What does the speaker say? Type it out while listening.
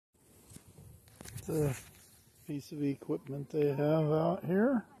The piece of equipment they have out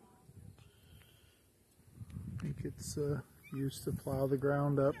here. I think it's used to plow the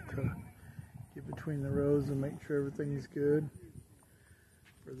ground up to get between the rows and make sure everything's good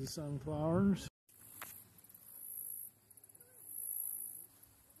for the sunflowers.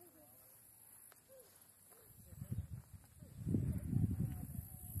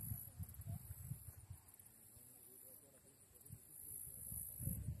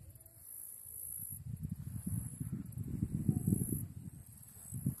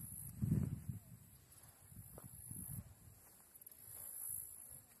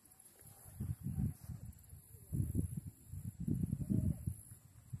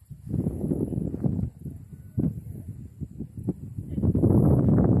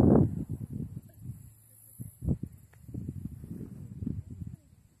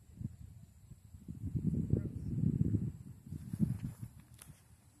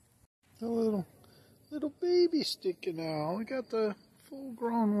 The little baby sticking out. We got the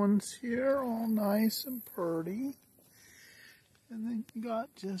full-grown ones here, all nice and pretty. And then you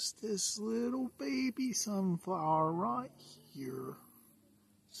got just this little baby sunflower right here.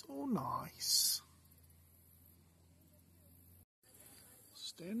 So nice.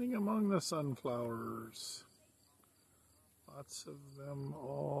 Standing among the sunflowers. Lots of them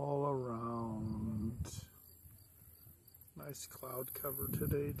all around. Nice cloud cover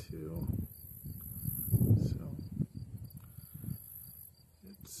today too. So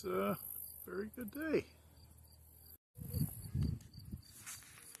it's a very good day.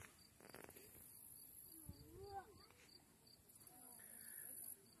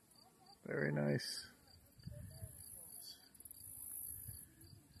 Very nice.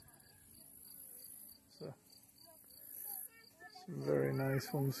 So some very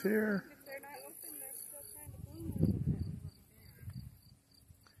nice ones here.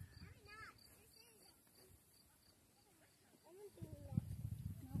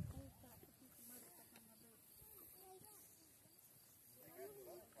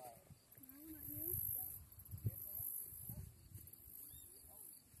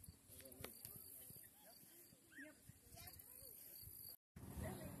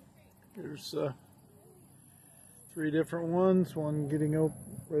 Here's 3 different ones, one getting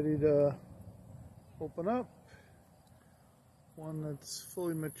ready to open up, one that's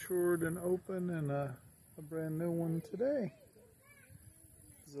fully matured and open, and a brand new one today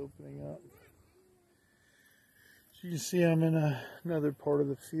is opening up. So you can see I'm in another part of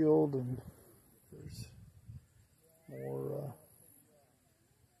the field, and there's more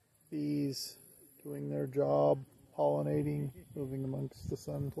bees doing their job, pollinating, moving amongst the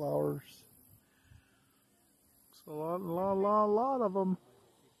sunflowers. So a lot of them.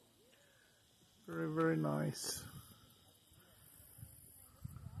 Very, very nice.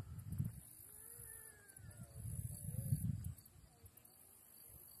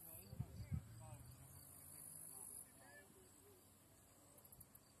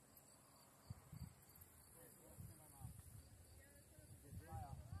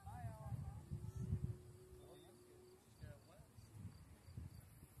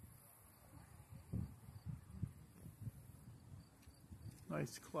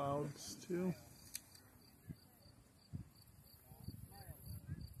 Nice clouds too.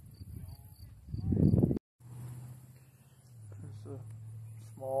 There's the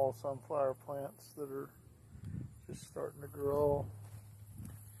small sunflower plants that are just starting to grow.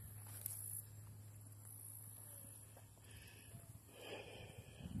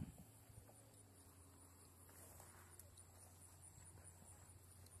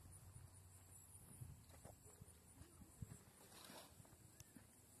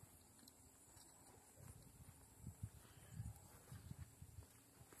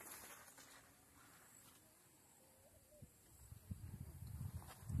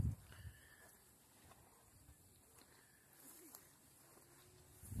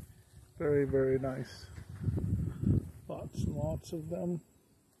 Very, very nice. Lots and lots of them.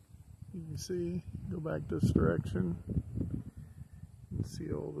 You can see, go back this direction and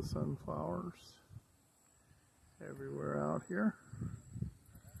see all the sunflowers everywhere out here.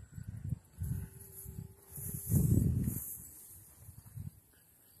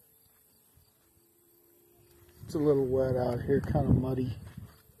 It's a little wet out here, kind of muddy.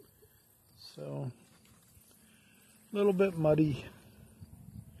 So, a little bit muddy.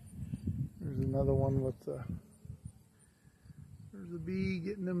 There's another one with there's a bee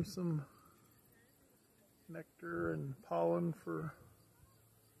getting them some nectar and pollen for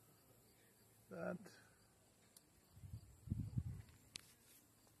that.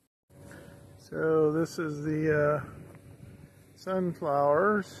 So this is the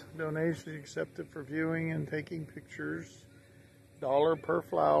Sunflowers. Donations accepted for viewing and taking pictures. $1 per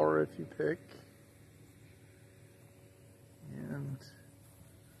flower if you pick. And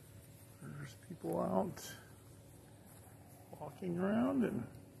there's people out walking around and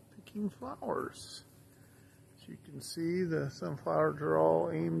picking flowers. As you can see, the sunflowers are all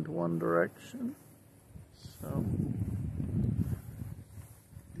aimed one direction. So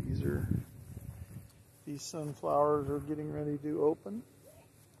these sunflowers are getting ready to open.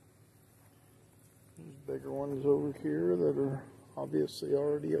 There's bigger ones over here that are obviously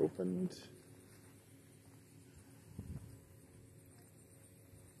already opened.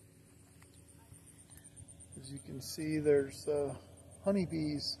 As you can see, there's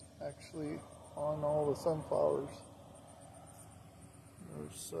honeybees actually on all the sunflowers.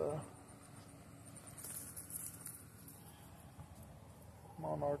 There's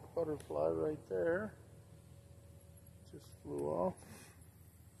monarch butterfly right there. Just flew off.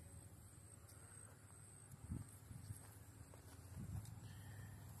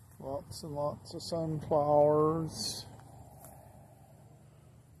 Lots and lots of sunflowers.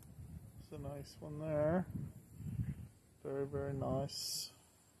 It's a nice one there. Very, very nice.